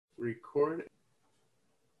record.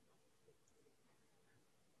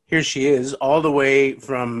 Here she is, all the way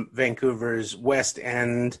from Vancouver's West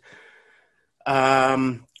End.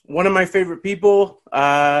 One of my favorite people,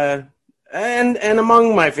 and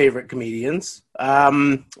among my favorite comedians.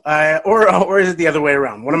 Or is it the other way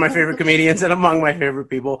around? One of my favorite comedians and among my favorite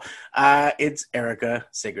people. It's Erica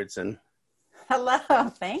Sigurdson. Hello,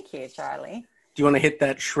 thank you, Charlie. Do you want to hit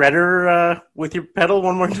that shredder with your pedal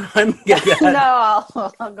one more time? Get that, no,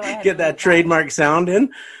 I'll go ahead. Get that trademark sound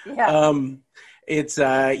in. Yeah. It's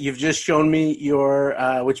you've just shown me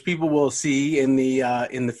your which people will see in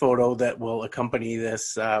the photo that will accompany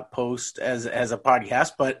this post as a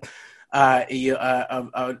podcast, but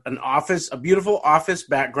an office, a beautiful office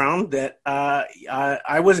background that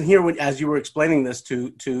I wasn't here as you were explaining this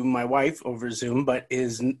to my wife over Zoom, but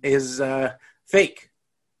is fake.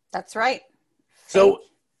 That's right. So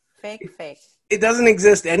fake. It doesn't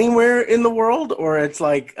exist anywhere in the world, or it's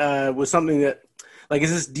like was something that, like,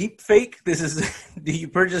 is this deep fake? This is, do you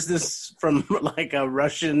purchase this from like a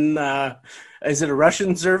Russian, is it a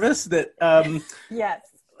Russian service that, yes.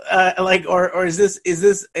 Or is this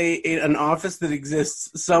an office that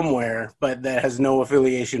exists somewhere, but that has no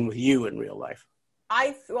affiliation with you in real life?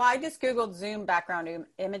 I just Googled Zoom background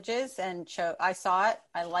images and I saw it.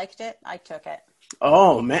 I liked it. I took it.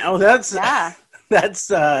 Oh man. Oh, that's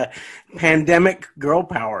pandemic girl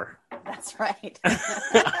power. That's right.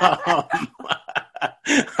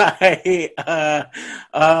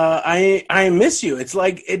 I miss you. It's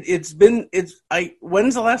like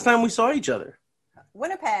when's the last time we saw each other?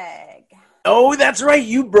 Winnipeg. Oh, that's right.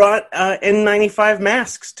 You brought N95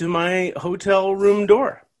 masks to my hotel room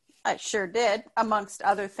door. I sure did, amongst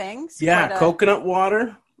other things. Yeah, coconut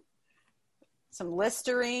water. Some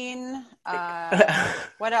Listerine.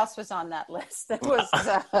 What else was on that list? It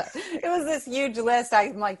was this huge list.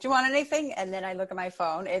 I'm like, do you want anything? And then I look at my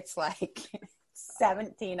phone. It's like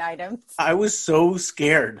 17 items. I was so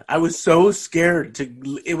scared. So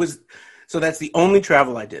that's the only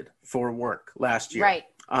travel I did for work last year. Right.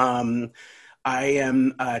 I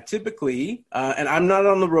am typically, and I'm not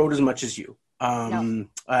on the road as much as you. No.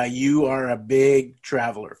 You are a big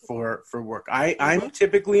traveler for work. I'm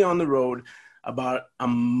typically on the road about a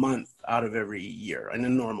month out of every year in a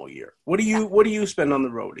normal year. What do you spend on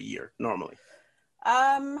the road a year normally?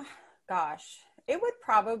 Gosh, it would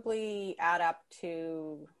probably add up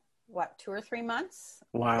to 2 or 3 months.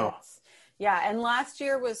 Wow. Yeah. And last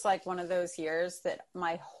year was like one of those years that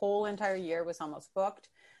my whole entire year was almost booked.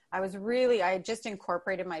 I just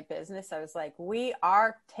incorporated my business. I was like, we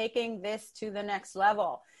are taking this to the next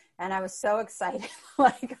level. And I was so excited.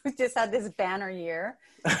 Like, we just had this banner year.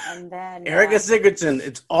 And then Erica Sigurdson,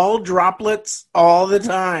 it's all droplets all the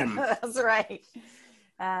time. That's right.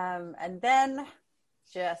 And then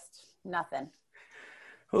just nothing.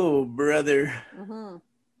 Oh, brother. Mm-hmm.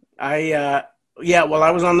 I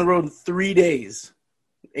was on the road 3 days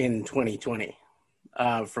in 2020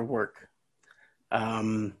 for work.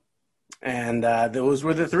 And those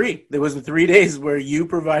were the three. There was the 3 days where you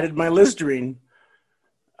provided my Listerine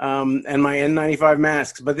and my N95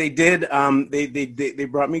 masks. But they did. They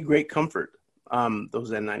brought me great comfort.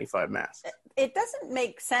 Those N95 masks. It doesn't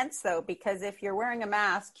make sense though, because if you're wearing a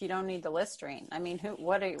mask, you don't need the Listerine. I mean,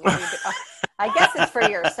 what are you I guess it's for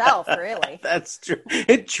yourself, really. That's true.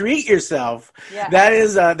 Treat yourself. Yeah.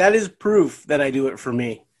 That is proof that I do it for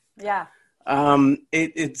me. Yeah.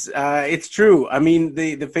 It's true. I mean,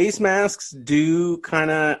 the face masks do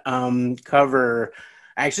kind of cover.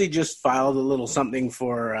 I actually just filed a little something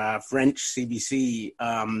for French CBC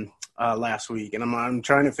last week, and I'm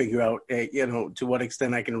trying to figure out to what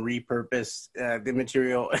extent I can repurpose the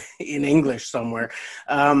material in English somewhere.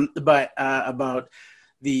 But about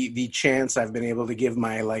the chance I've been able to give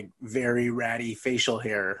my like very ratty facial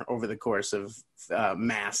hair over the course of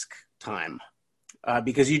mask time.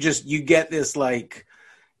 Because you get this, like,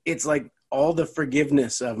 it's like all the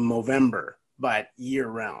forgiveness of Movember, but year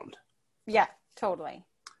round. Yeah, totally.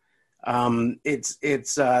 It's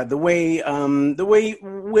the way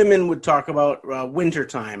women would talk about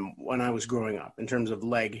wintertime when I was growing up in terms of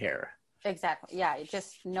leg hair. Exactly. Yeah.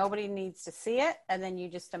 Nobody needs to see it. And then you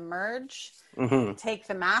just emerge, take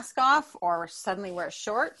the mask off, or suddenly wear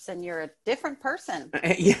shorts and you're a different person.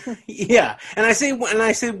 Yeah. And I say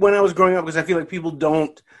when I was growing up, because I feel like people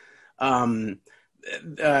don't,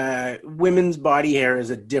 women's body hair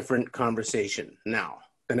is a different conversation now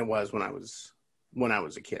than it was when I was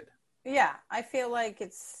a kid. Yeah. I feel like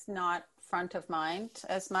it's not front of mind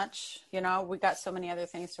as much. We got so many other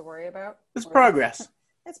things to worry about. It's progress.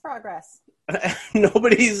 It's progress.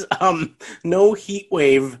 Nobody's no heat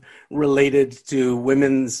wave related to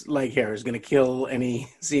women's leg hair is going to kill any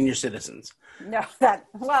senior citizens. No,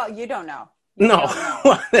 well, you don't know. You No, don't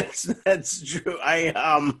know. that's true.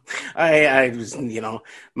 I was,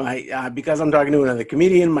 my because I'm talking to another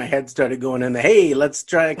comedian, my head started going in the, hey, let's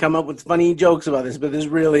try to come up with funny jokes about this. But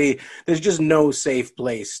there's just no safe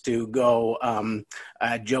place to go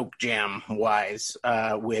joke jam wise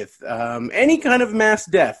with any kind of mass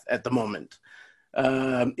death at the moment.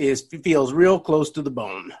 Feels real close to the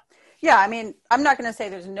bone. Yeah, I mean, I'm not going to say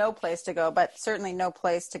there's no place to go, but certainly no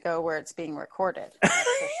place to go where it's being recorded.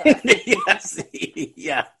 That's for sure. Yes,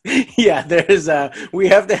 yeah. We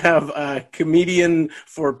have to have a comedian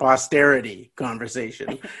for posterity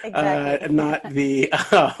conversation. Exactly. Not the.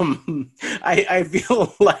 I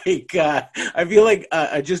feel like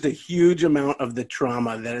just a huge amount of the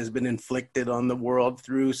trauma that has been inflicted on the world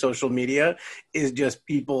through social media is just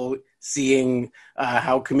people seeing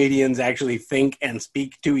how comedians actually think and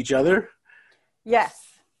speak to each other. Yes.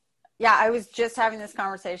 Yeah, I was just having this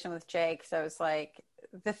conversation with Jake. So I was like,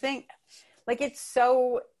 the thing, like, it's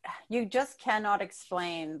so, you just cannot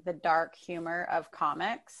explain the dark humor of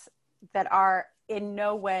comics that are in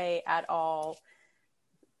no way at all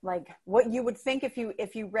like what you would think if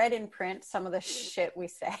you read in print some of the shit we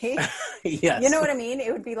say. Yes. You know what I mean?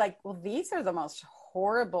 It would be like, well, these are the most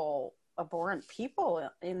horrible, abhorrent people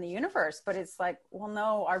in the universe. But it's like, well,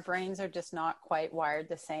 no, our brains are just not quite wired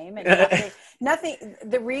the same. And nothing,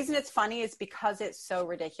 the reason it's funny is because it's so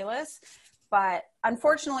ridiculous. But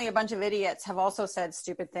unfortunately, a bunch of idiots have also said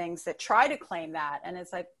stupid things that try to claim that. And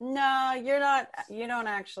it's like, no, you don't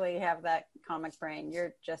actually have that comic brain.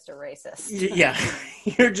 You're just a racist. Yeah,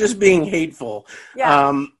 you're just being hateful.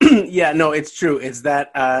 Yeah. Yeah, no, it's true. It's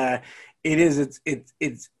that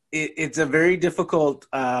it's a very difficult,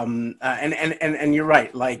 and you're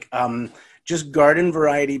right. Like, just garden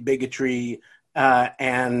variety bigotry,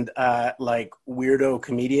 and like weirdo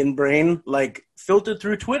comedian brain, like filtered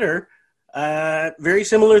through Twitter. Very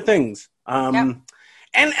similar things. Yep.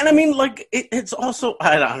 And I mean, like, it's also,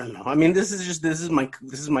 I don't know. I mean, this is my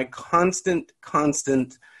constant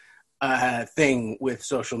thing with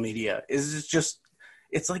social media.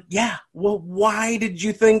 It's like, yeah, well, why did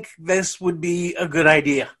you think this would be a good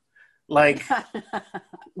idea? Like,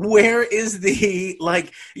 where is the,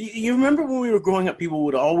 like, you remember when we were growing up, people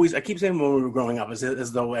would always, I keep saying when we were growing up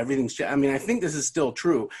as though everything's, I mean, I think this is still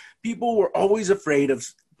true. People were always afraid of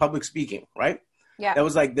public speaking, right? Yeah. That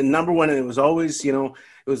was like the number one, and it was always, it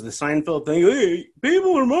was the Seinfeld thing. Hey,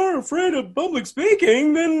 people are more afraid of public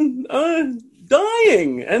speaking than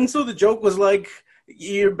dying. And so the joke was like,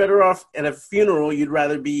 you're better off at a funeral. You'd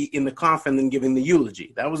rather be in the coffin than giving the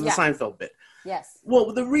eulogy. That was the Seinfeld bit. Yes.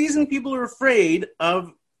 Well, the reason people are afraid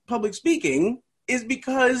of public speaking is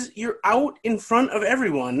because you're out in front of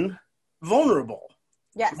everyone vulnerable.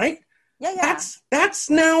 Yes. Right? Yeah. That's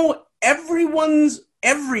now everyone's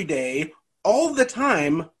every day, all the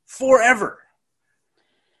time, forever.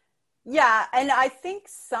 Yeah, and I think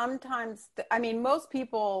sometimes, I mean, most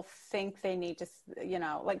people think they need to,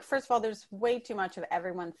 like, first of all, there's way too much of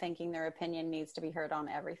everyone thinking their opinion needs to be heard on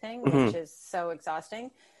everything, which is so exhausting.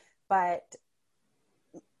 But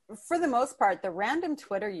for the most part, the random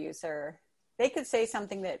Twitter user, they could say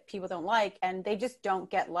something that people don't like and they just don't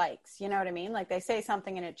get likes. You know what I mean? Like, they say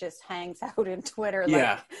something and it just hangs out in Twitter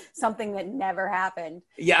like something that never happened.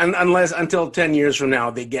 Yeah, until 10 years from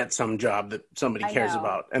now, they get some job that somebody cares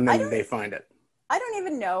about, and then they find it. I don't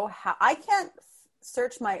even know how. I can't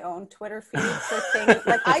search my own Twitter feed for things.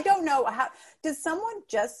 Like, I don't know how. Does someone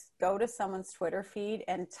just go to someone's Twitter feed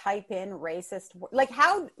and type in racist? Like,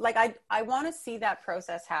 how? Like, I want to see that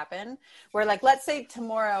process happen where, like, let's say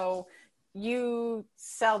tomorrow you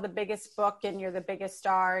sell the biggest book and you're the biggest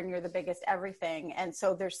star and you're the biggest everything. And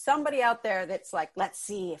so there's somebody out there that's like, let's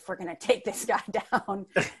see if we're going to take this guy down.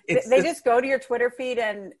 They just go to your Twitter feed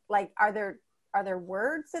and, like, are there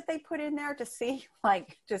words that they put in there to see,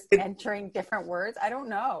 like, just entering different words? I don't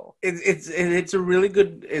know. It's a really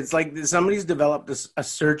good, it's like somebody's developed a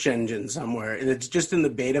search engine somewhere, and it's just in the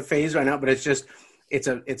beta phase right now, but it's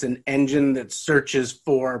an engine that searches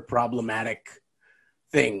for problematic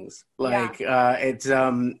things. Like,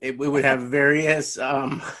 it would have various,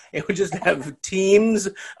 it would just have teams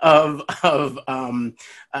of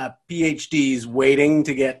PhDs waiting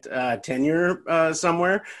to get tenure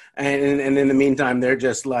somewhere, and in the meantime, they're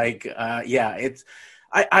just like, it's,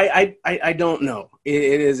 I don't know.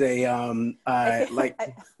 It is a like.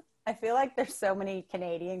 I feel like there's so many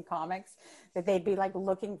Canadian comics that they'd be like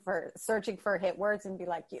searching for hit words and be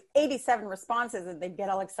like 87 responses, and they'd get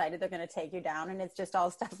all excited they're going to take you down, and it's just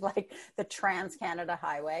all stuff like the Trans-Canada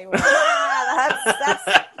Highway. Like,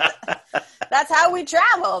 that's how we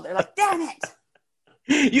travel. They're like, damn it.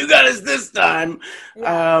 You got us this time.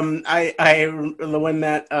 Yeah. When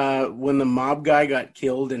the mob guy got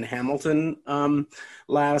killed in Hamilton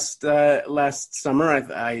last summer,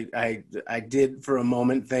 I did for a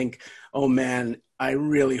moment think, oh man, I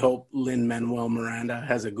really hope Lin-Manuel Miranda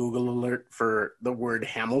has a Google alert for the word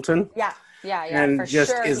Hamilton. Yeah. And for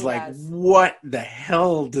just sure is like, does. what the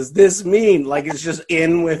hell does this mean? Like, it's just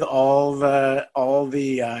in with all the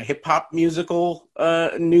hip hop musical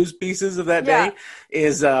news pieces of that day.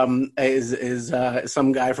 Is some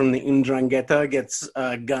guy from the Ndrangheta gets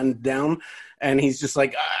gunned down, and he's just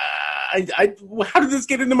like, how did this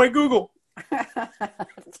get into my Google?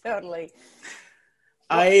 Totally.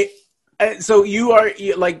 So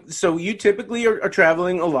you typically are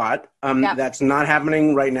traveling a lot. That's not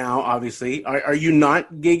happening right now, obviously. Are you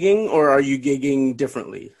not gigging, or are you gigging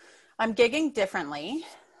differently? I'm gigging differently.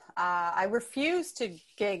 I refuse to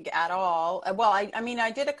gig at all. Well, I mean,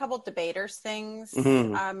 I did a couple debaters things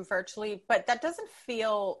virtually, but that doesn't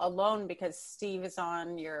feel alone because Steve is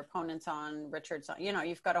on, your opponent's on, Richard's on. You know,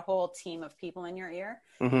 you've got a whole team of people in your ear.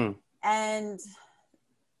 Mm-hmm.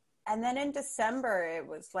 And then in December, it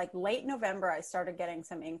was like late November, I started getting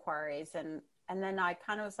some inquiries, and then I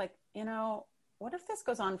kind of was like, you know, what if this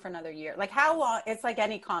goes on for another year? Like, how long? It's like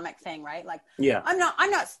any comic thing, right? Like, yeah, I'm not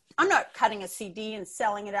cutting a CD and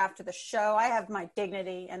selling it after the show. I have my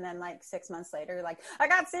dignity. And then like 6 months later, like, I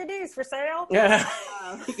got CDs for sale. Yeah,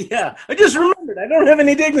 yeah. I just remembered, I don't have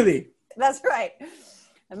any dignity. That's right.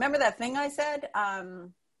 Remember that thing I said?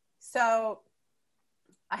 So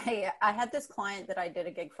I had this client that I did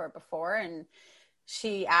a gig for before, and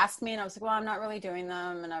she asked me, and I was like, well, I'm not really doing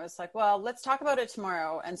them. And I was like, well, let's talk about it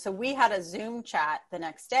tomorrow. And so we had a Zoom chat the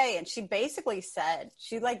next day, and she basically said,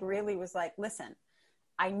 she like really was like, listen,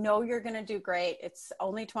 I know you're going to do great. It's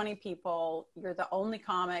only 20 people. You're the only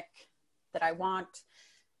comic that I want.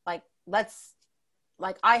 Like,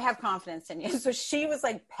 I have confidence in you. So she was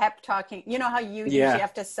like pep talking, you know how you usually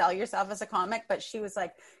have to sell yourself as a comic, but she was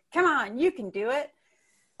like, come on, you can do it.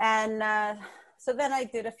 And so then I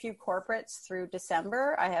did a few corporates through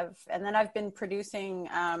December. And then I've been producing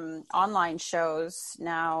online shows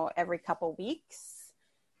now every couple weeks,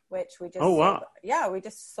 which we just we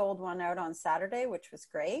just sold one out on Saturday, which was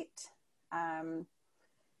great.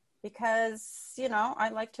 Because, you know, I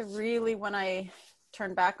like to really, when I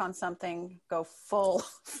turn back on something, go full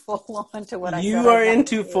on to what I said. You are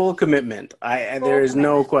into full commitment. There is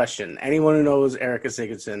no question. Anyone who knows Erica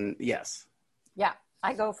Sigurdson, yes. Yeah.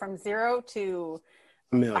 I go from 0 to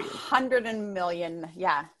a million. 100 million.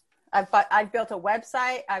 Yeah. I've built a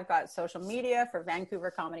website. I've got social media for Vancouver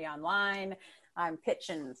Comedy Online. I'm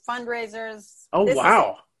pitching fundraisers. Oh,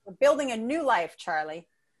 wow. We're building a new life, Charlie.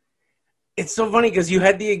 It's so funny because you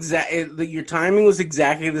had your timing was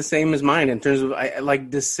exactly the same as mine in terms of like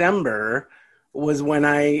December was when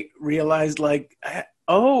I realized like,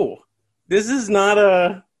 oh, this is not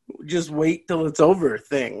a just wait till it's over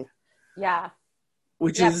thing. Yeah.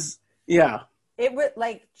 Which is, yeah. It would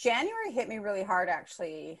like January hit me really hard,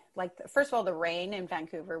 actually. Like, first of all, the rain in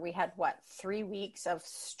Vancouver, we had 3 weeks of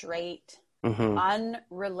straight,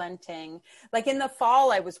 unrelenting. Like in the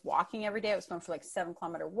fall, I was walking every day. I was going for like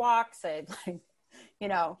 7-kilometer walks. I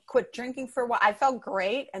quit drinking for a while. I felt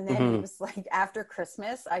great. And then it was like after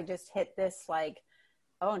Christmas, I just hit this like,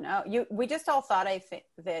 oh no, we just all thought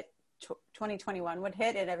that 2021 would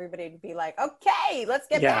hit and everybody would be like, okay, let's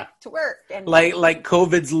get back to work. And like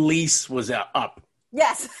COVID's lease was up.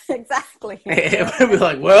 Yes, exactly. It would be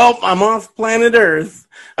like, well, I'm off planet Earth.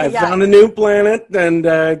 I found a new planet and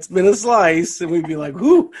it's been a slice. And we'd be like,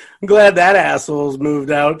 whoo, I'm glad that asshole's moved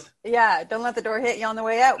out. Yeah, don't let the door hit you on the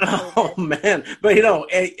way out. Oh, man. But,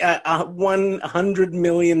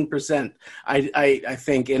 100,000,000%, I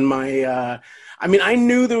think in my... I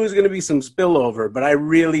knew there was going to be some spillover, but I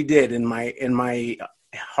really did in my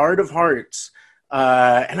heart of hearts.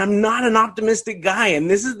 And I'm not an optimistic guy. And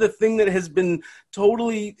this is the thing that has been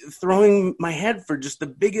totally throwing my head for just the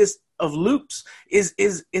biggest of loops is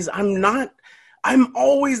I'm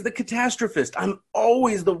always the catastrophist. I'm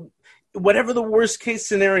always whatever the worst case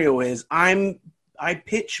scenario is, I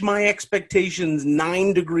pitch my expectations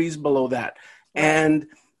 9 degrees below that. Right.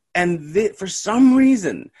 And for some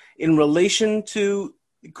reason, in relation to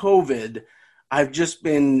COVID, I've just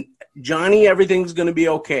been, Johnny, everything's going to be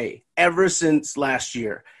okay ever since last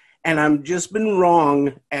year. And I've just been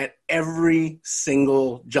wrong at every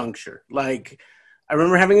single juncture. Like, I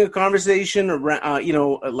remember having a conversation around,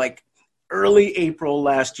 like early April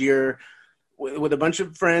last year with a bunch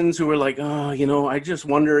of friends who were like, oh, I just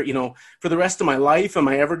wonder, for the rest of my life, am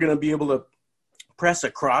I ever going to be able to press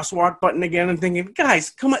a crosswalk button again? And thinking,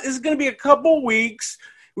 guys, come on, this is going to be a couple weeks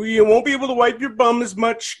where you won't be able to wipe your bum as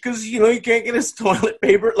much because, you can't get his toilet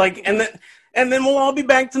paper. And then we'll all be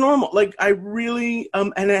back to normal. Like, I really,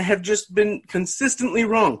 and I have just been consistently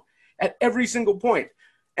wrong at every single point.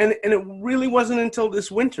 And it really wasn't until this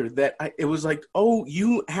winter that it was like, oh,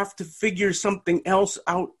 you have to figure something else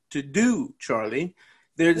out to do, Charlie.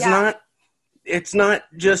 It's not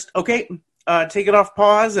just, okay, take it off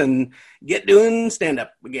pause and get doing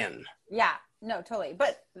stand-up again. Yeah, no, totally.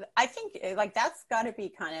 But I think like that's got to be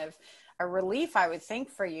kind of a relief, I would think,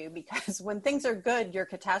 for you, because when things are good, you're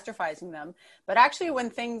catastrophizing them. But actually, when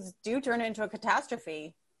things do turn into a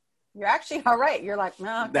catastrophe, you're actually all right. You're like,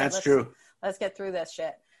 no, okay, that's true. Let's get through this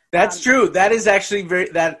shit. That's true. That is actually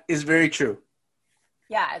very true.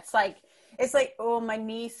 Yeah, it's like, oh, my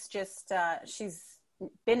niece just, she's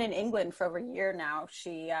been in England for over a year now.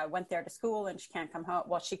 She went there to school and she can't come home.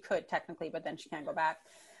 Well, she could technically, but then she can't go back.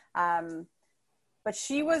 But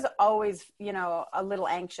she was always, a little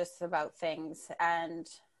anxious about things. And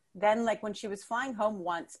then like when she was flying home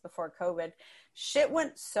once before COVID, shit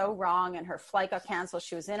went so wrong and her flight got canceled.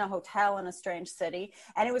 She was in a hotel in a strange city.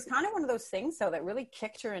 And it was kind of one of those things, though, that really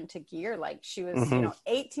kicked her into gear. Like she was,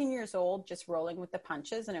 18 years old, just rolling with the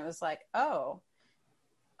punches. And it was like, oh,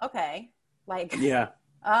 okay. Like, yeah.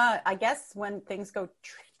 I guess when things go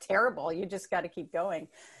terrible, you just got to keep going.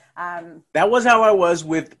 That was how I was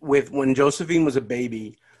with when Josephine was a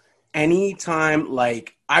baby. Anytime,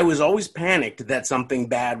 like, I was always panicked that something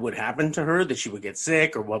bad would happen to her, that she would get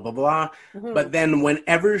sick or blah, blah, blah. Mm-hmm. But then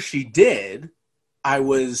whenever she did, I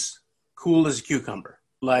was cool as a cucumber.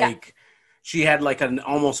 Like, she had like an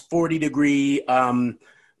almost 40-degree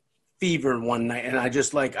fever one night. And I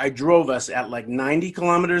drove us at like 90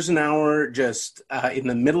 kilometers an hour just in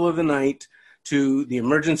the middle of the night to the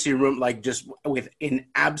emergency room, like just in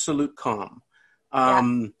absolute calm.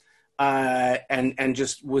 And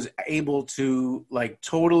just was able to like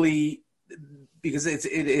totally, because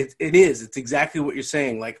it's exactly what you're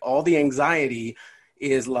saying. Like all the anxiety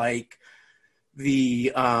is like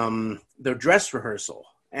the dress rehearsal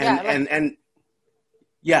and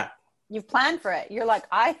you've planned for it. You're like,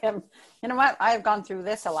 I am, you know what? I have gone through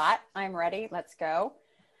this a lot. I'm ready. Let's go.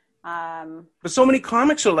 But so many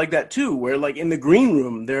comics are like that too, where like in the green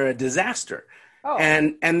room, they're a disaster. Oh.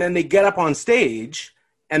 And then they get up on stage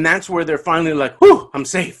and that's where they're finally like, whew, I'm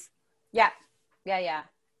safe. Yeah.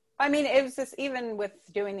 I mean, it was just, even with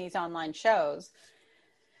doing these online shows,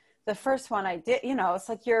 the first one I did, it's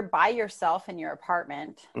like you're by yourself in your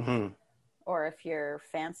apartment, mm-hmm. or if you're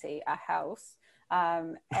fancy, a house.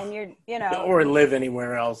 And you're, or live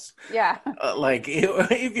anywhere else. Yeah. Like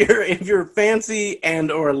if you're fancy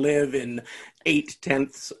and or live in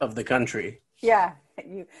 8/10 of the country. Yeah.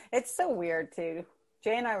 It's so weird too.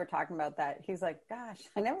 Jay and I were talking about that. He's like, gosh,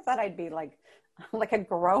 I never thought I'd be like a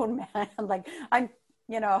grown man. Like I'm,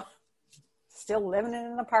 still living in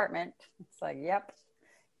an apartment. It's like, yep,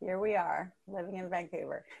 here we are living in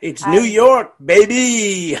Vancouver. It's New York,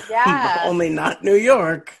 baby. Yeah. Only not New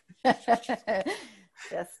York.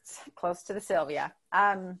 Just close to the Sylvia.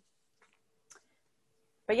 But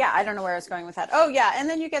yeah, I don't know where I was going with that. Oh yeah. And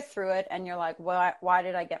then you get through it and you're like, why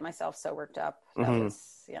did I get myself so worked up? That mm-hmm.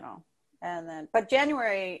 was, and then, but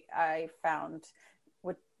January I found,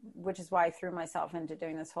 which is why I threw myself into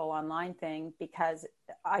doing this whole online thing, because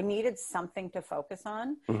I needed something to focus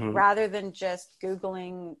on mm-hmm. rather than just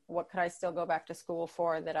Googling what could I still go back to school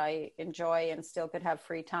for that I enjoy and still could have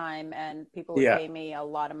free time and people would pay me a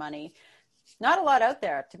lot of money. Not a lot out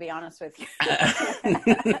there, to be honest with you.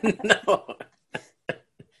 No.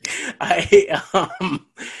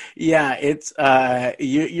 It's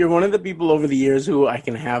you're one of the people over the years who I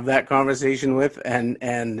can have that conversation with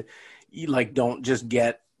and you like don't just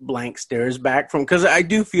get blank stares back from, because I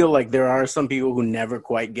do feel like there are some people who never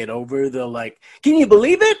quite get over the like, can you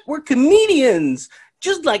believe it? We're comedians,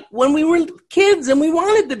 just like when we were kids and we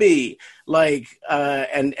wanted to be like,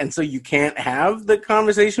 and so you can't have the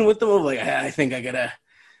conversation with them of like, I think I gotta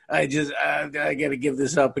give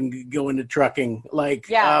this up and go into trucking. Like,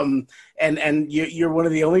 and you're one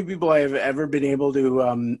of the only people I have ever been able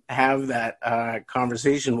to have that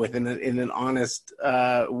conversation with in an honest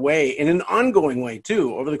way, in an ongoing way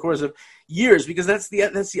too, over the course of years. Because that's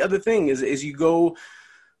the other thing is you go,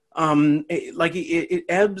 it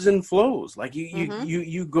ebbs and flows. Like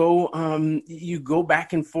you go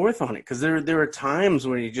back and forth on it, because there are times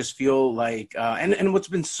where you just feel like and what's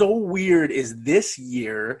been so weird is this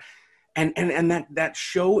year, and that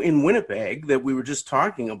show in Winnipeg that we were just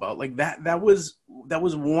talking about, like that was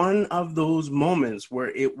one of those moments where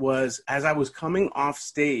it was, as I was coming off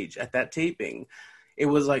stage at that taping, it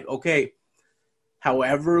was like, okay,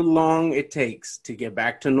 however long it takes to get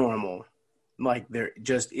back to normal, like there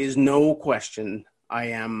just is no question I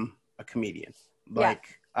am a comedian.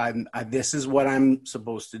 Like this is what I'm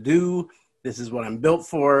supposed to do. This is what I'm built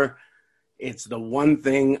for. It's the one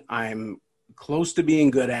thing I'm close to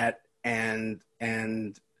being good at, and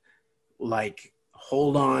like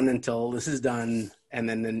hold on until this is done, and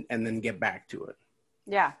then get back to it.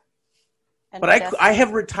 Yeah. And but I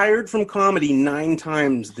have retired from comedy 9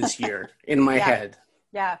 times this year in my head.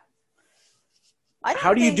 Yeah.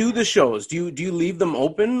 How do you do the shows? Do you leave them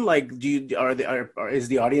open? Like, is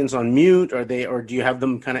the audience on mute? Or do you have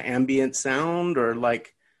them kind of ambient sound, or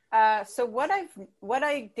like? So what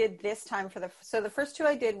I did this time the first 2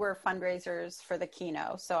 I did were fundraisers for the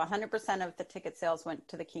Kino. So 100% of the ticket sales went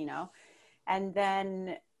to the Kino, and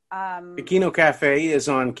then the Kino Cafe is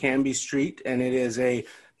on Canby Street, and it is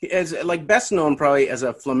like best known probably as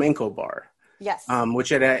a flamenco bar. Yes.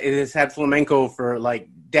 Which it has had flamenco for like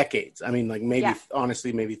decades. I mean, like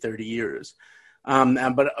honestly, maybe 30 years.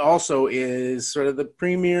 But also is sort of the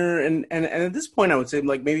premier, and at this point, I would say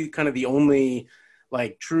like maybe kind of the only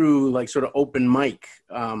like true like sort of open mic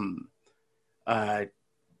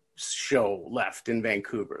show left in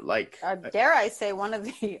Vancouver. Like, dare I say, one of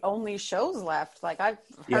the only shows left. Like, I've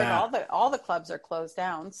heard all the clubs are closed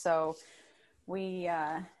down, so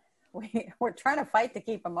we're trying to fight to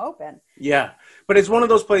keep them open. Yeah, but it's one of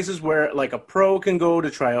those places where like a pro can go to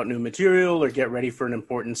try out new material or get ready for an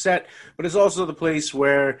important set. But it's also the place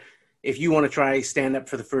where if you want to try stand up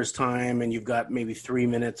for the first time and you've got maybe 3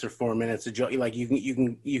 minutes or 4 minutes of joke, like you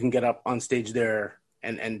can get up on stage there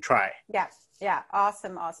and try. Yeah,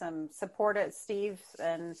 awesome. Supportive, Steve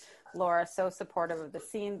and Laura, so supportive of the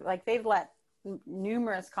scene. Like, they've let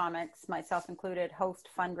numerous comics, myself included, host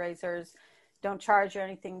fundraisers. Don't charge you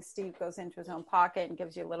anything. Steve goes into his own pocket and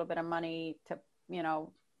gives you a little bit of money to,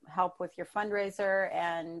 help with your fundraiser.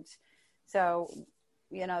 And so,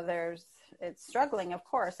 it's struggling, of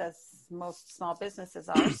course, as most small businesses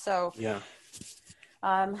are. So,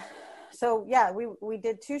 we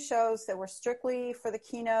did 2 shows that were strictly for the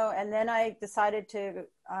Kino. And then I decided to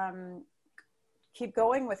keep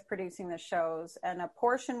going with producing the shows, and a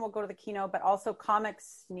portion will go to the Kino, but also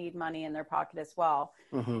comics need money in their pocket as well.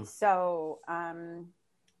 Mm-hmm. So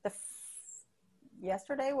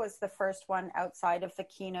yesterday was the first one outside of the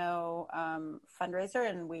Kino fundraiser,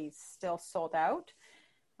 and we still sold out,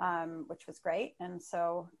 which was great. And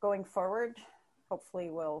so going forward, hopefully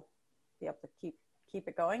we'll be able to keep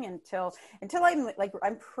it going until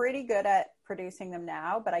I'm pretty good at producing them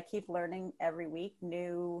now, but I keep learning every week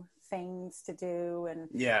new things to do, and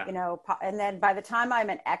and then by the time I'm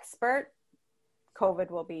an expert, COVID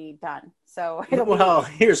will be done. So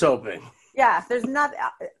here's hoping. Yeah,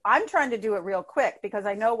 I'm trying to do it real quick because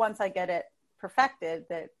I know once I get it perfected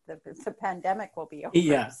that the pandemic will be over.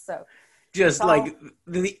 Yeah. So just like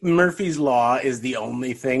the Murphy's Law is the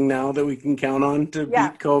only thing now that we can count on to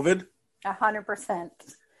beat COVID. 100%.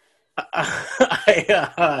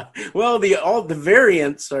 All the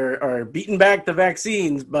variants are beating back the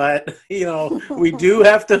vaccines, but we do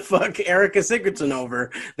have to fuck Erica Sigurdson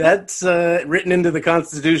over. That's written into the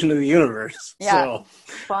Constitution of the universe. Yeah. So,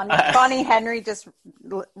 Bonnie Henry just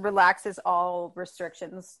relaxes all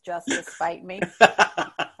restrictions just to spite me.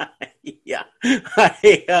 Yeah.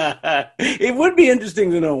 It would be interesting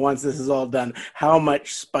to know once this is all done how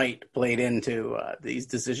much spite played into these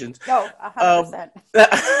decisions. No, 100%.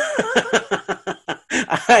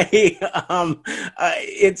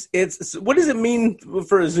 It's what does it mean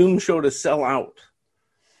for a Zoom show to sell out?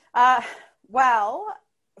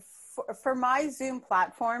 For my Zoom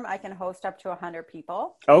platform, I can host up to 100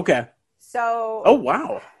 people. Okay. So. Oh,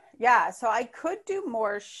 wow. Yeah, so I could do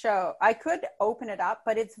more show. I could open it up,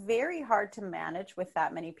 but it's very hard to manage with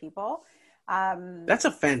that many people. That's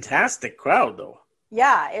a fantastic crowd, though.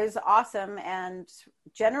 Yeah, it was awesome. And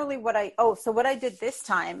generally what I did this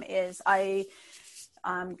time is I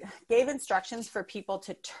gave instructions for people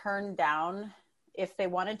to turn down, if they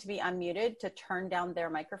wanted to be unmuted, to turn down their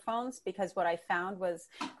microphones, because what I found was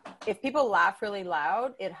if people laugh really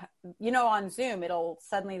loud, on Zoom, it'll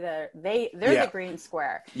suddenly they're the green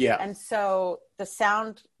square. Yeah. And so the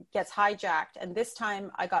sound gets hijacked. And this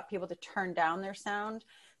time I got people to turn down their sound.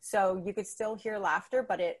 So you could still hear laughter,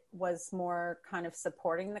 but it was more kind of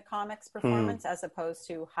supporting the comic's performance as opposed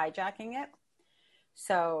to hijacking it.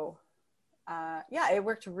 So, it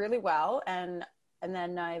worked really well. And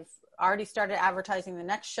then I've already started advertising the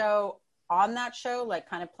next show on that show, like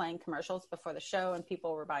kind of playing commercials before the show, and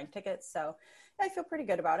people were buying tickets. So I feel pretty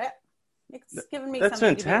good about it. It's given me That's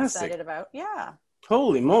something fantastic. to be excited about. Yeah.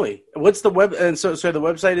 Holy moly. What's the web? And so the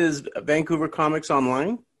website is Vancouver Comics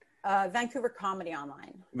Online? Vancouver Comedy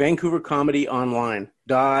Online. Vancouver Comedy Online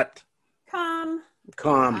com.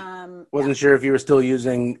 Wasn't sure if you were still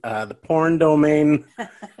using the porn domain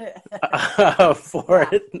for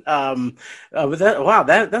it. But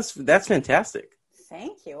that's fantastic.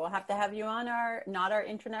 Thank you. We'll have to have you on not our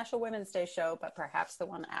International Women's Day show, but perhaps the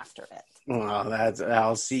one after it. Well,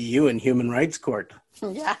 I'll see you in Human Rights Court.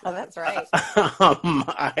 Yeah, that's right.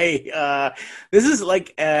 This is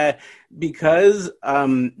like because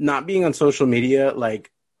not being on social media, like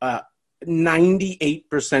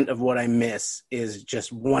 98% of what I miss is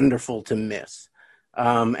just wonderful to miss.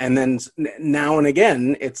 And then now and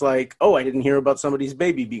again, it's like, oh, I didn't hear about somebody's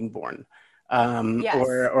baby being born. Yes.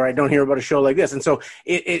 Or I don't hear about a show like this. And so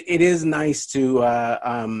it is nice to,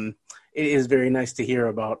 it is very nice to hear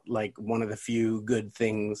about like one of the few good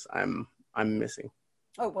things I'm missing.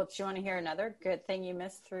 Oh, well, do you want to hear another good thing you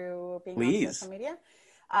missed through being on social media?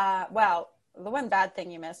 Well, the one bad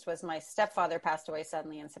thing you missed was my stepfather passed away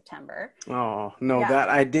suddenly in September. Oh, no, that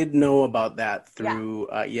I did know about that through,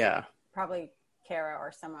 probably Kara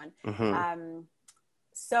or someone. Mm-hmm.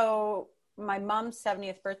 So my mom's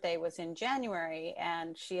 70th birthday was in January,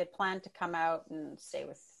 and she had planned to come out and stay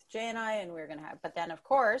with Jay and I, and we were going to have, but then of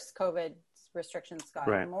course, COVID restrictions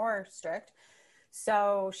got more strict.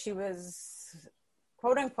 So she was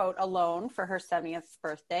quote unquote alone for her 70th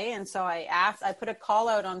birthday. And so I put a call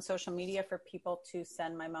out on social media for people to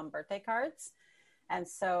send my mom birthday cards. And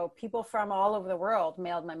so people from all over the world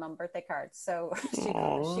mailed my mom birthday cards. So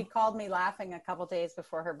she called me laughing a couple days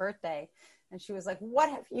before her birthday. And she was like, what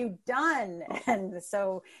have you done? And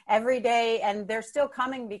so every day, and they're still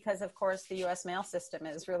coming because, of course, the U.S. mail system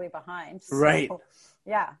is really behind. So, right.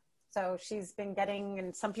 Yeah. So she's been getting,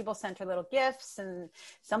 and some people sent her little gifts, and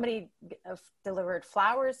somebody delivered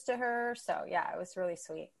flowers to her. So, yeah, it was really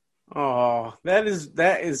sweet. Oh, that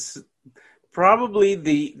is probably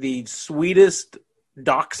the sweetest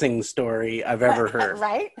doxing story I've ever heard.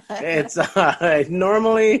 Right? It's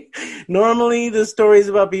normally the stories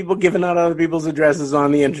about people giving out other people's addresses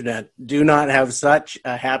on the internet do not have such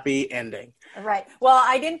a happy ending. Right. Well,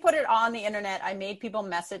 I didn't put it on the internet. I made people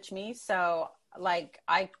message me. So like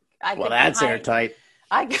that's airtight.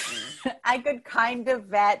 I could kind of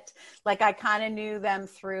vet, like I kind of knew them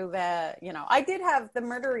through the, I did have the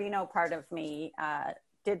murderino part of me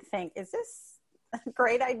did think, is this a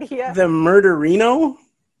great idea? The murderino?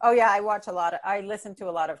 Oh yeah, I listen to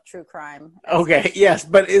a lot of true crime. Okay, yes,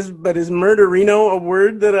 but is murderino a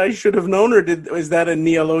word that I should have known, or is that a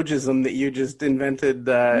neologism that you just invented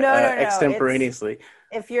extemporaneously?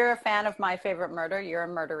 If you're a fan of My Favorite Murder, you're a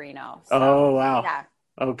murderino. So, oh wow. Yeah.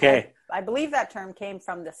 Okay. I believe that term came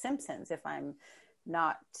from The Simpsons, if I'm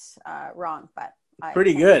not wrong, but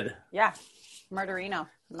pretty good. Yeah, murderino.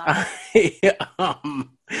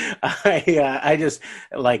 I just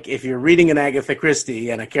like, if you're reading an Agatha Christie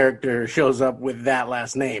and a character shows up with that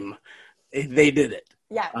last name, they did it.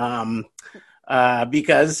 Yeah.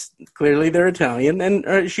 Because clearly they're Italian,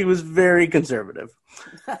 and she was very conservative.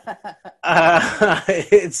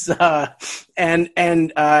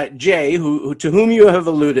 Jay, to whom you have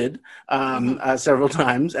alluded several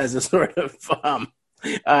times as a sort of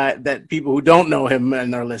that people who don't know him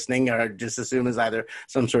and are listening are just assume is either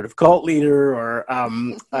some sort of cult leader or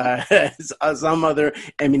some other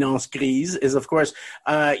eminence grise, is of course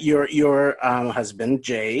your husband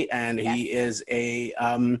Jay, and yes. He is a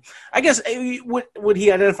I guess would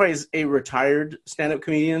he identify as a retired stand-up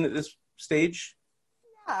comedian at this stage?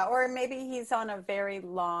 Yeah, or maybe he's on a very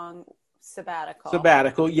long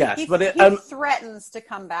sabbatical. Yes, he threatens to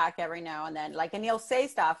come back every now and then, and he'll say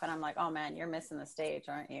stuff, and I'm like, oh man, you're missing the stage,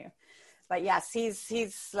 aren't you? But yes,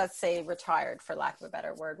 he's let's say retired, for lack of a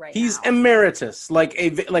better word, right now. He's emeritus,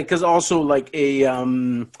 because also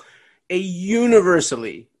a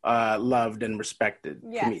universally loved and respected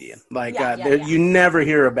comedian. You never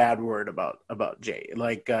hear a bad word about Jay.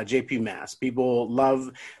 JP Mass, people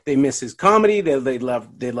they miss his comedy. They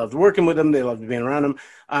loved working with him. They loved being around him.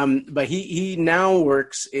 But he now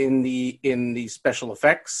works in the special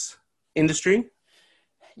effects industry.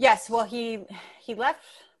 Yes, well he left.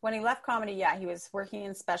 When he left comedy, he was working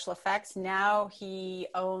in special effects. Now he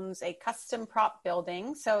owns a custom prop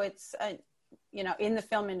building. So it's in the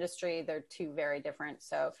film industry, they're two very different.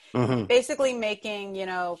 So basically making,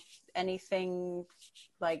 anything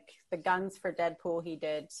like the guns for Deadpool he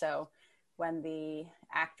did. So when the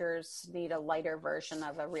actors need a lighter version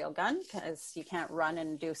of a real gun, because you can't run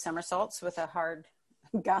and do somersaults with a hard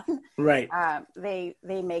gun. Right. They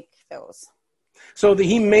make those. So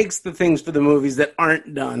he makes the things for the movies that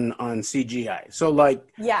aren't done on CGI. So like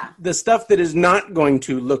Yeah. the stuff that is not going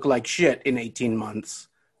to look like shit in 18 months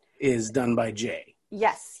is done by Jay.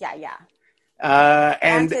 Yes. Yeah. Yeah.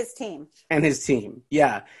 And his team. And his team.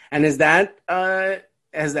 Yeah. And is that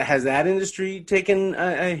has that industry taken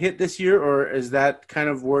a hit this year, or is that kind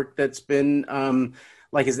of work that's been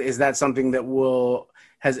like is that something that will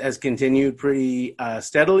has continued pretty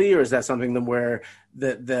steadily, or is that something that where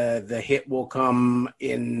the hit will come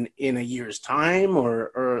in a year's time,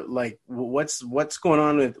 or like what's going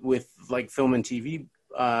on with like film and TV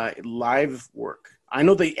live work? I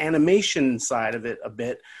know the animation side of it a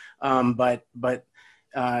bit, but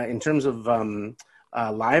in terms of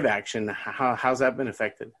live action, how's that been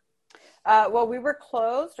affected? Well, we were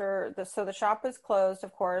closed, so the shop was closed,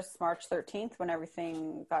 of course, March 13th when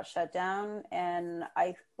everything got shut down. And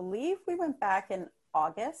I believe we went back in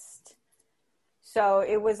August. So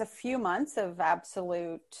it was a few months of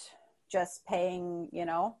absolute just paying,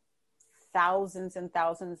 thousands and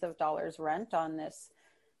thousands of dollars rent on this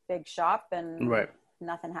big shop and Right.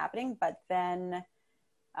 nothing happening. But then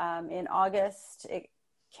in August, it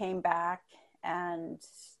came back, and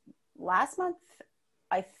last month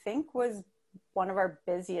I think was one of our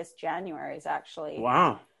busiest Januaries, actually.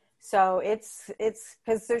 Wow. So it's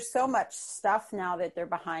because there's so much stuff now that they're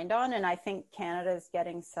behind on, and I think Canada's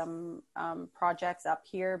getting some projects up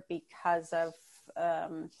here because of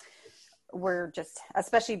we're just,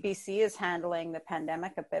 especially BC is handling the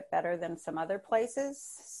pandemic a bit better than some other places.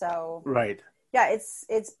 So right. Yeah,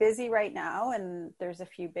 it's busy right now, and there's a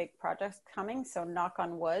few big projects coming. So knock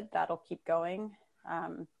on wood, that'll keep going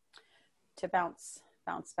to bounce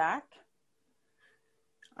back.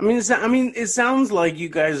 I mean, it sounds like you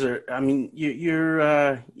guys are. I mean,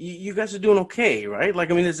 you guys are doing okay, right?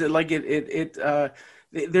 Like, I mean, is it like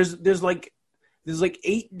there's like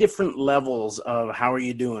 8 different levels of how are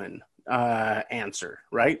you doing answer,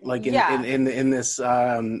 right? Like in this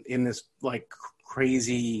like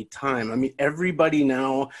crazy time. I mean, everybody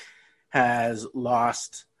now has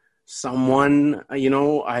lost someone,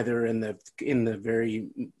 either in the very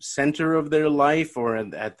center of their life or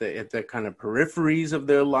at the kind of peripheries of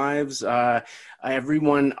their lives.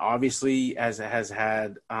 Everyone obviously has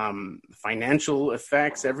had financial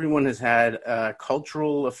effects. Everyone has had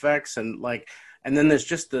cultural effects, and then there's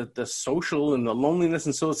just the social and the loneliness.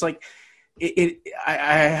 And so it's like, I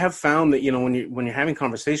have found that, when you're having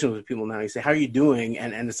conversations with people now, you say, how are you doing?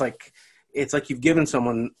 And it's like you've given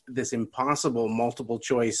someone this impossible multiple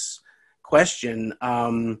choice question.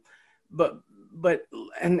 But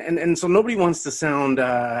so nobody wants to sound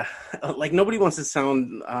well,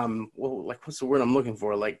 like, what's the word I'm looking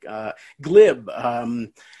for? Like, glib, right.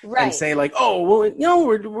 And say like, oh, well,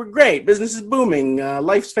 we're great. Business is booming.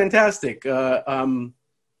 Life's fantastic.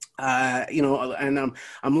 And I'm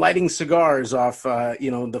lighting cigars off,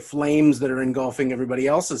 the flames that are engulfing everybody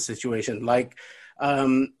else's situation. Like, at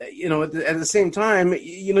the same time,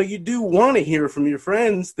 you do want to hear from your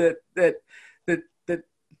friends that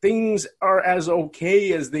things are as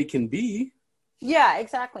okay as they can be. Yeah,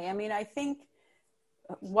 exactly. I mean, I think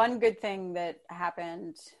one good thing that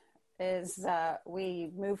happened is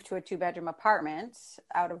we moved to a 2-bedroom apartment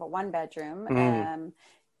out of a 1-bedroom.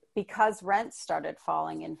 Because rents started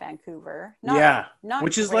falling in Vancouver. Not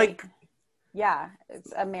which is great. like, yeah,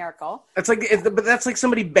 it's a miracle. It's like, but that's like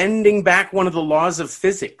somebody bending back one of the laws of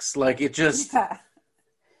physics. Like, it just. Yeah.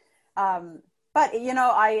 But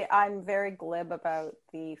I'm very glib about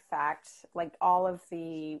the fact, like all of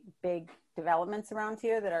the big developments around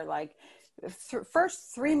here that are like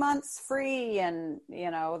first 3 months free, and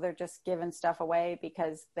they're just giving stuff away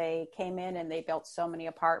because they came in and they built so many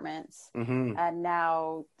apartments, and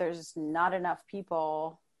now there's not enough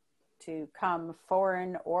people to come,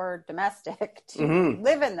 foreign or domestic, to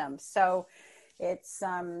live in them. So it's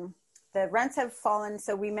the rents have fallen.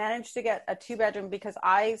 So we managed to get a 2-bedroom because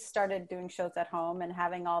I started doing shows at home and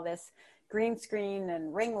having all this green screen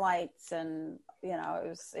and ring lights, and it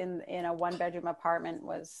was in a 1-bedroom apartment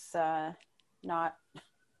was not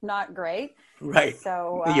great. Right.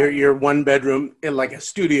 So your 1-bedroom in like a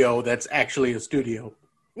studio that's actually a studio.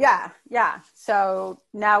 Yeah. So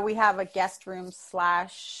now we have a guest room /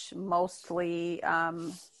 mostly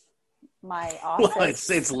my office. Well,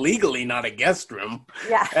 it's legally not a guest room.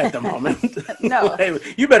 Yeah. At the moment. No.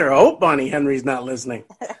 You better hope Bonnie Henry's not listening.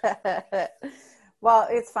 Well,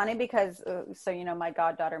 it's funny because, my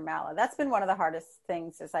goddaughter Mala, that's been one of the hardest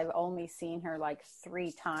things is I've only seen her like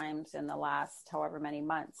 3 times in the last however many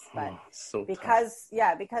months. But so because she,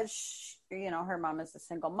 her mom is a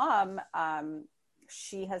single mom,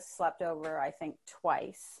 she has slept over, I think,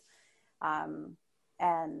 twice.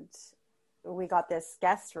 And we got this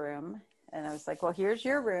guest room, and I was like, well, here's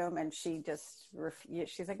your room. And she just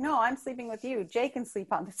she's like, no, I'm sleeping with you. Jay can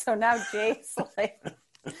sleep on this. So now Jay's like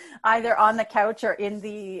either on the couch or in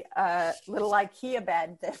the little IKEA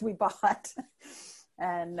bed that we bought.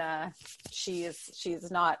 And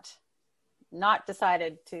she's not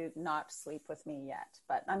decided to not sleep with me yet,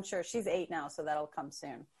 but I'm sure she's 8 now, so that'll come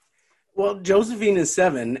soon. Well, Josephine is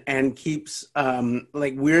 7 and keeps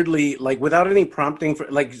like weirdly, like without any prompting for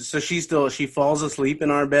like, so she falls asleep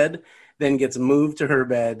in our bed, then gets moved to her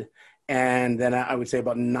bed, and then I would say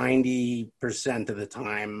about 90% of the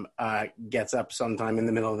time gets up sometime in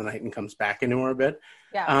the middle of the night and comes back into our bed.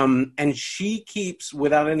 Yeah. And she keeps,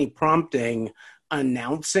 without any prompting,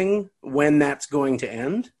 announcing when that's going to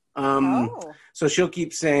end. So she'll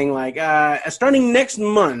keep saying like, starting next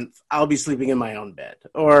month, I'll be sleeping in my own bed,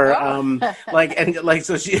 or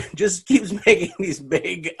so she just keeps making these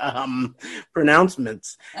big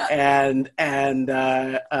pronouncements, and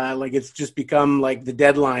like it's just become like the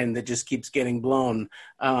deadline that just keeps getting blown.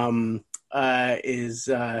 Is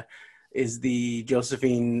the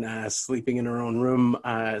Josephine sleeping in her own room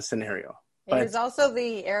scenario? There's also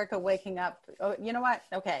the Erica waking up. Oh, you know what?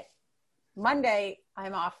 Okay. Monday,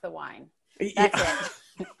 I'm off the wine. That's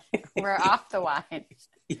it. We're off the wine.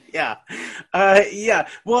 Yeah.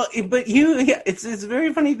 Well, but it's a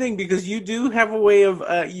very funny thing because you do have a way of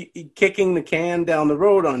kicking the can down the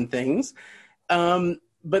road on things.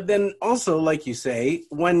 But then also, like you say,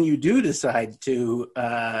 when you do decide to,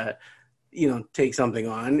 take something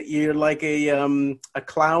on, you're like a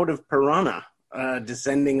cloud of piranha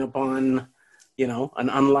descending upon, an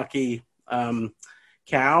unlucky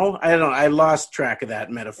cow. I don't know. I lost track of that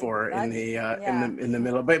metaphor in the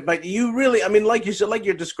middle. But you really, I mean, like you said, like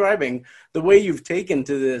you're describing the way you've taken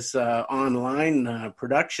to this online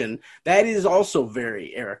production. That is also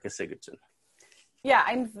very Erica Sigurdson. Yeah,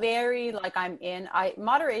 I'm very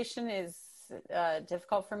moderation is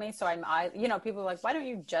difficult for me. So people are like, why don't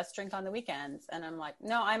you just drink on the weekends? And I'm like,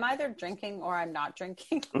 no, I'm either drinking or I'm not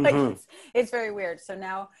drinking. It's very weird. So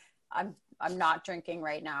now I'm not drinking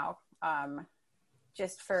right now.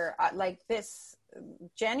 Just for this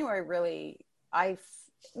January, really,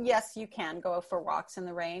 yes, you can go for walks in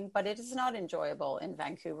the rain, but it is not enjoyable in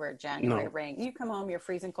Vancouver, January rain. You come home, you're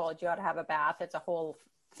freezing cold, you ought to have a bath. It's a whole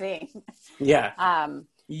thing. Yeah.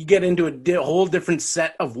 You get into a whole different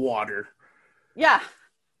set of water. Yeah.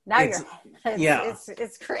 Now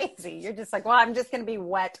it's crazy. You're just like, well, I'm just going to be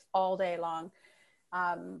wet all day long.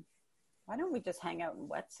 Why don't we just hang out in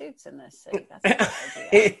wetsuits in this city? That's a good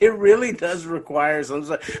idea. It really does require some.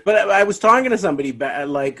 But I was talking to somebody where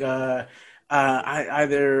were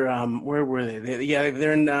they?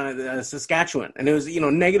 They're in Saskatchewan, and it was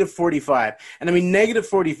negative 45. And I mean, negative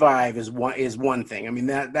 45 is one thing. I mean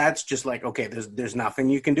that's just like, okay, there's nothing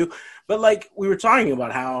you can do. But like we were talking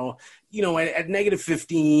about how at negative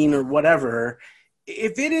 15 or whatever.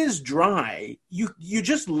 If it is dry, you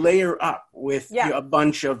just layer up with a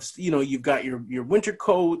bunch of, you've got your winter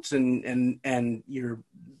coats and your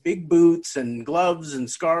big boots and gloves and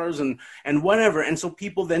scarves and whatever. And so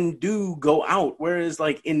people then do go out. Whereas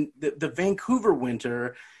like in the Vancouver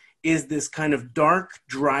winter is this kind of dark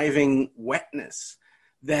driving wetness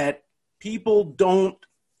that people don't,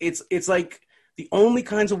 it's like, the only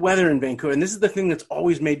kinds of weather in Vancouver, and this is the thing that's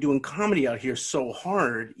always made doing comedy out here so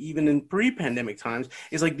hard, even in pre-pandemic times,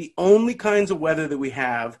 is like the only kinds of weather that we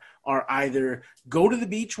have are either go to the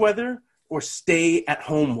beach weather or stay at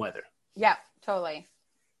home weather. Yeah, totally.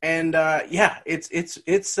 And it's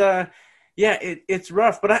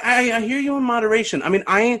rough, but I hear you in moderation. I mean,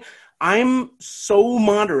 I'm so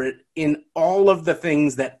moderate in all of the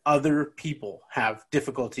things that other people have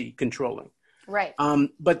difficulty controlling. Right.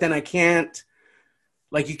 But then I can't.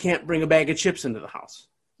 Like you can't bring a bag of chips into the house.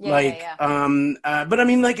 But I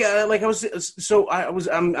mean, I'm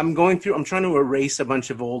going through, I'm trying to erase a bunch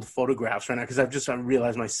of old photographs right now because I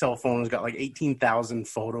realized my cell phone has got like 18,000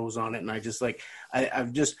 photos on it. And I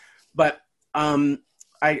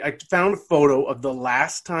found a photo of the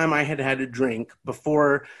last time I had a drink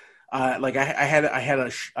before, I had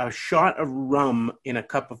a shot of rum in a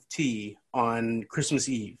cup of tea on Christmas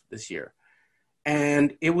Eve this year.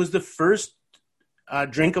 And it was the first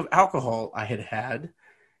drink of alcohol I had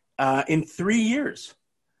in 3 years.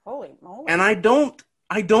 Holy moly! And I don't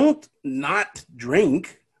not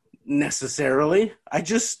drink necessarily. I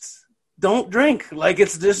just don't drink. Like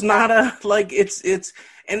it's just not a like it's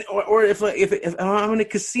and or if I'm in a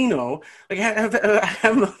casino, like I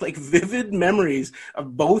have like vivid memories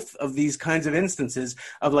of both of these kinds of instances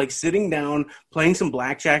of like sitting down playing some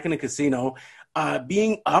blackjack in a casino.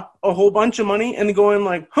 being up a whole bunch of money and going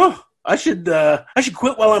like, I should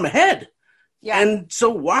quit while I'm ahead. Yeah. And so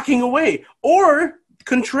walking away, or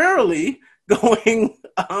contrarily going,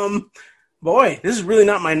 boy, this is really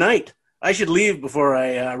not my night. I should leave before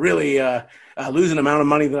I really lose an amount of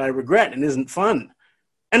money that I regret and isn't fun.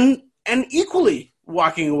 And equally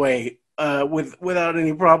walking away without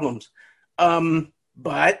any problems.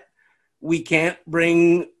 But we can't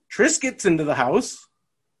bring Triscuits into the house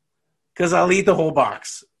because I'll eat the whole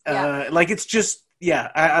box. Yeah. It's just,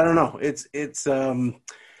 I don't know. It's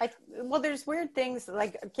well, there's weird things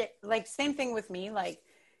like same thing with me. I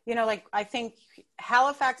think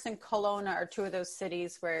Halifax and Kelowna are two of those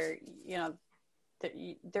cities where,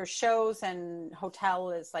 there's shows and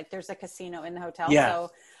hotel is there's a casino in the hotel. Yeah.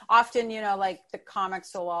 So often, the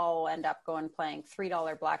comics will all end up playing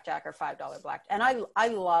 $3 blackjack or $5 blackjack. And I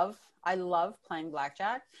love playing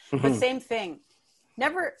blackjack, but same thing.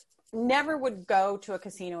 Never would go to a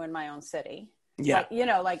casino in my own city. Yeah.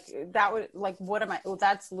 That would what am I? Well,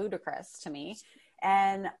 that's ludicrous to me.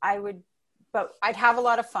 And but I'd have a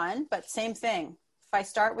lot of fun, but same thing. If I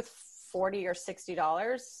start with $40 or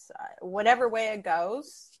 $60, whatever way it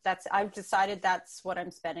goes, I've decided that's what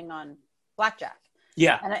I'm spending on blackjack.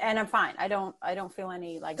 Yeah. And I'm fine. I don't feel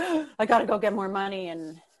any I got to go get more money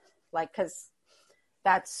and cause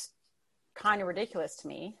that's kind of ridiculous to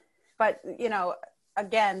me. But,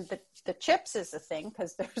 again, the chips is the thing,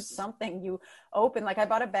 because there's something you open. I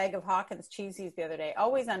bought a bag of Hawkins cheesies the other day,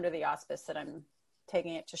 always under the auspice that I'm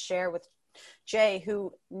taking it to share with Jay,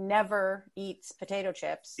 who never eats potato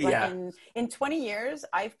chips. In 20 years,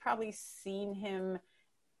 I've probably seen him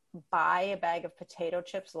buy a bag of potato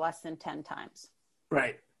chips less than 10 times.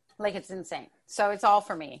 Right. It's insane. So it's all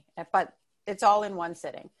for me, but it's all in one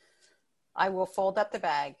sitting. I will fold up the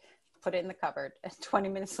bag, put it in the cupboard, and 20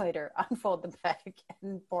 minutes later, unfold the bag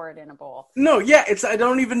and pour it in a bowl. No, yeah, I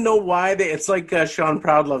don't even know why it's like Sean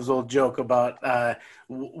Proudlove's old joke about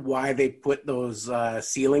why they put those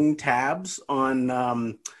sealing tabs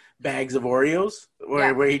on bags of Oreos,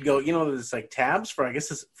 where he'd go, there's tabs for, I guess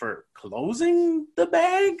it's for closing the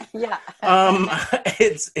bag. Yeah.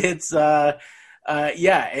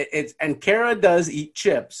 And Kara does eat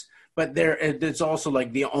chips. But it's also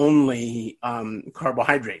the only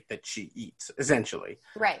carbohydrate that she eats, essentially.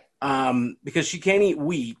 Right. Because she can't eat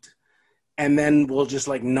wheat, and then we'll just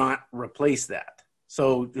not replace that.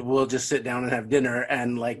 So we'll just sit down and have dinner,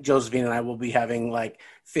 and Josephine and I will be having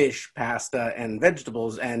fish, pasta, and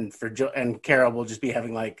vegetables, and and Kara will just be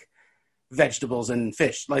having vegetables and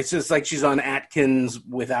fish. It's just she's on Atkins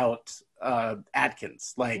without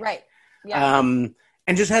Atkins. Right. Yeah.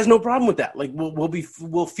 And just has no problem with that.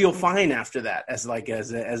 We'll feel fine after that as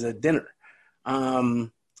a dinner.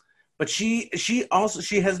 But she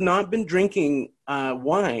has not been drinking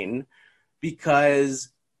wine because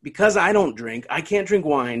I don't drink. I can't drink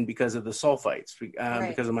wine because of the sulfites,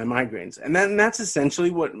 because of my migraines. And that's essentially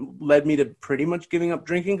what led me to pretty much giving up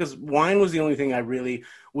drinking, because wine was the only thing I really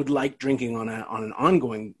would like drinking on an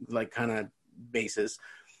ongoing kind of basis.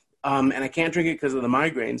 And I can't drink it because of the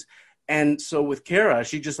migraines. And so with Kara,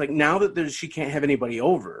 she just now that she can't have anybody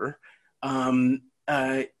over,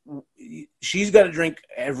 she's got to drink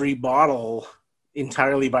every bottle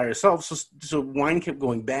entirely by herself. So wine kept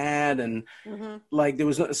going bad, and there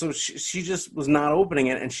was no, so she just was not opening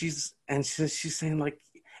it. And she's saying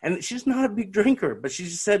and she's not a big drinker, but she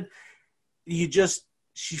just said,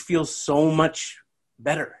 she feels so much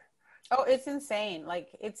better. Oh, it's insane.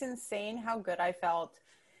 It's insane how good I felt.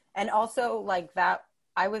 And also that.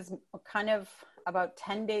 I was kind of about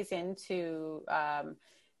 10 days into, I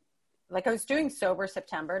was doing sober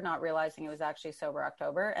September, not realizing it was actually sober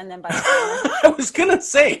October. And then by the time I was going to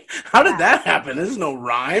say, how did that happen? There's no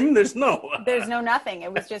rhyme. There's no nothing.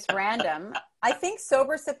 It was just random. I think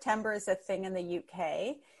sober September is a thing in the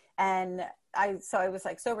UK. And I was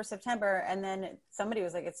sober September. And then somebody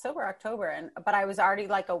was it's sober October. But I was already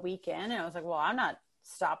a week in, and I was well, I'm not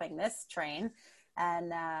stopping this train.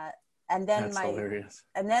 And then hilarious.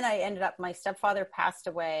 And then I ended up, my stepfather passed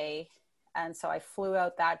away. And so I flew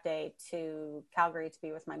out that day to Calgary to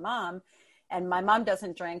be with my mom, and my mom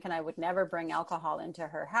doesn't drink, and I would never bring alcohol into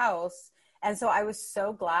her house. And so I was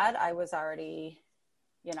so glad I was already,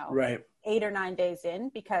 right, 8 or 9 days in,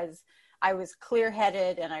 because I was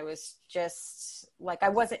clear-headed, and I was just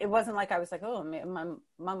it wasn't I was oh, my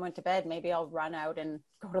mom went to bed, maybe I'll run out and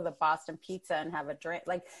go to the Boston Pizza and have a drink.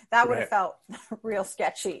 That would have felt real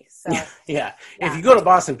sketchy. So yeah. If you go to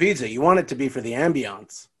Boston Pizza, you want it to be for the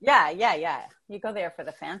ambiance. Yeah. You go there for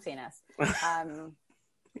the fanciness.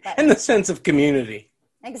 And the sense of community.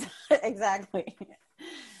 Exactly.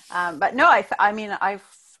 But no, I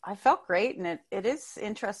I felt great, and it is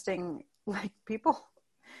interesting. Like people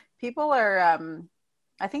are.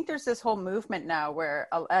 I think there's this whole movement now where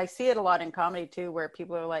I see it a lot in comedy too, where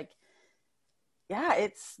people are like, yeah,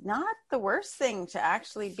 it's not the worst thing to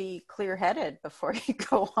actually be clear-headed before you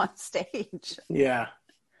go on stage. Yeah.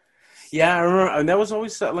 Yeah, I remember, and that was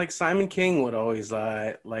always like Simon King would always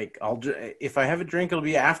like if I have a drink, it'll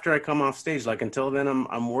be after I come off stage. Like until then,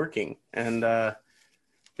 I'm working, and that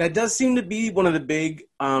does seem to be one of the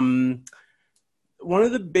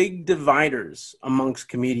big dividers amongst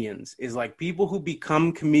comedians is like people who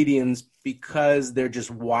become comedians because they're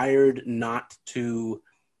just wired not to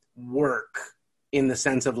work in the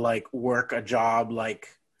sense of like work a job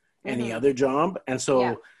like any other job, and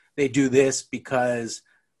so they do this because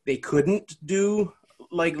they couldn't do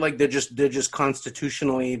like they're just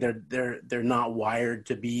constitutionally they're not wired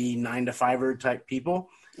to be 9 to 5 type people.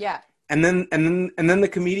 Yeah. And then the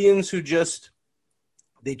comedians who just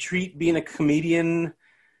they treat being a comedian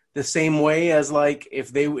the same way as like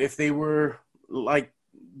if they were like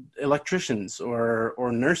electricians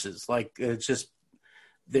or nurses. Like it's just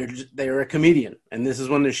they're a comedian, and this is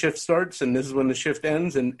when the shift starts and this is when the shift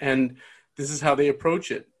ends, and this is how they approach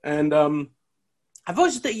it. And I've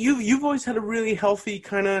always that you've always had a really healthy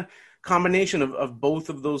kind of combination of both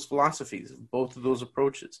of those philosophies, of both of those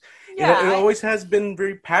approaches. Yeah, it always has been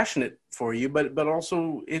very passionate for you, but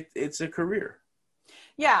also it's a career.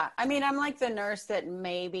 Yeah, I mean, I'm like the nurse that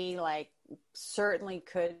maybe like certainly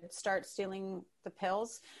could start stealing the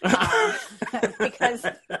pills because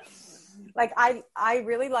like I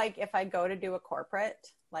really like if I go to do a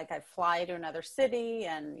corporate, like I fly to another city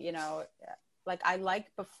and, you know, like I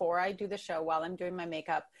like before I do the show while I'm doing my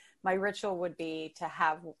makeup, my ritual would be to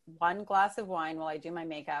have one glass of wine while I do my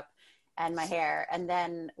makeup and my hair. And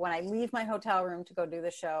then when I leave my hotel room to go do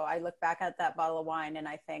the show, I look back at that bottle of wine and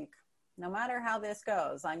I think, no matter how this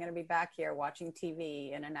goes, I'm going to be back here watching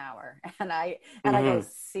TV in an hour. And I go,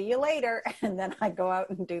 see you later. And then I go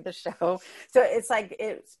out and do the show. So it's like,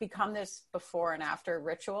 it's become this before and after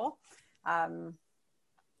ritual,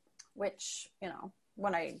 which, you know,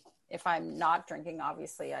 if I'm not drinking,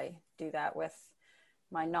 obviously I do that with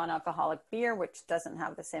my non-alcoholic beer, which doesn't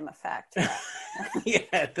have the same effect.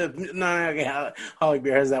 Yeah, the non-alcoholic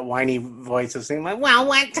beer has that whiny voice of saying like, well,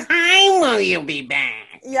 what time will you be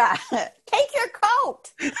back? Yeah, take your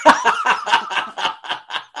coat.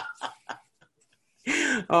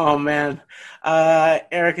 Oh, man.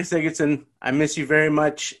 Erica Sigurdson, I miss you very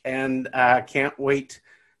much, and can't wait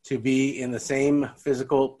to be in the same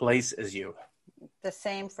physical place as you. The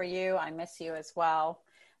same for you. I miss you as well.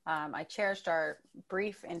 I cherished our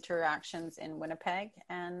brief interactions in Winnipeg,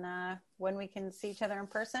 and when we can see each other in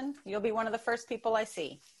person, you'll be one of the first people I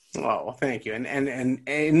see. Oh, well, thank you. And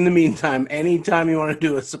in the meantime, anytime you want to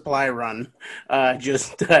do a supply run,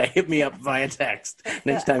 just hit me up via text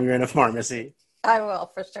next time you're in a pharmacy. I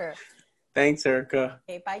will, for sure. Thanks, Erica.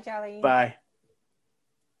 Okay, bye, Charlie. Bye.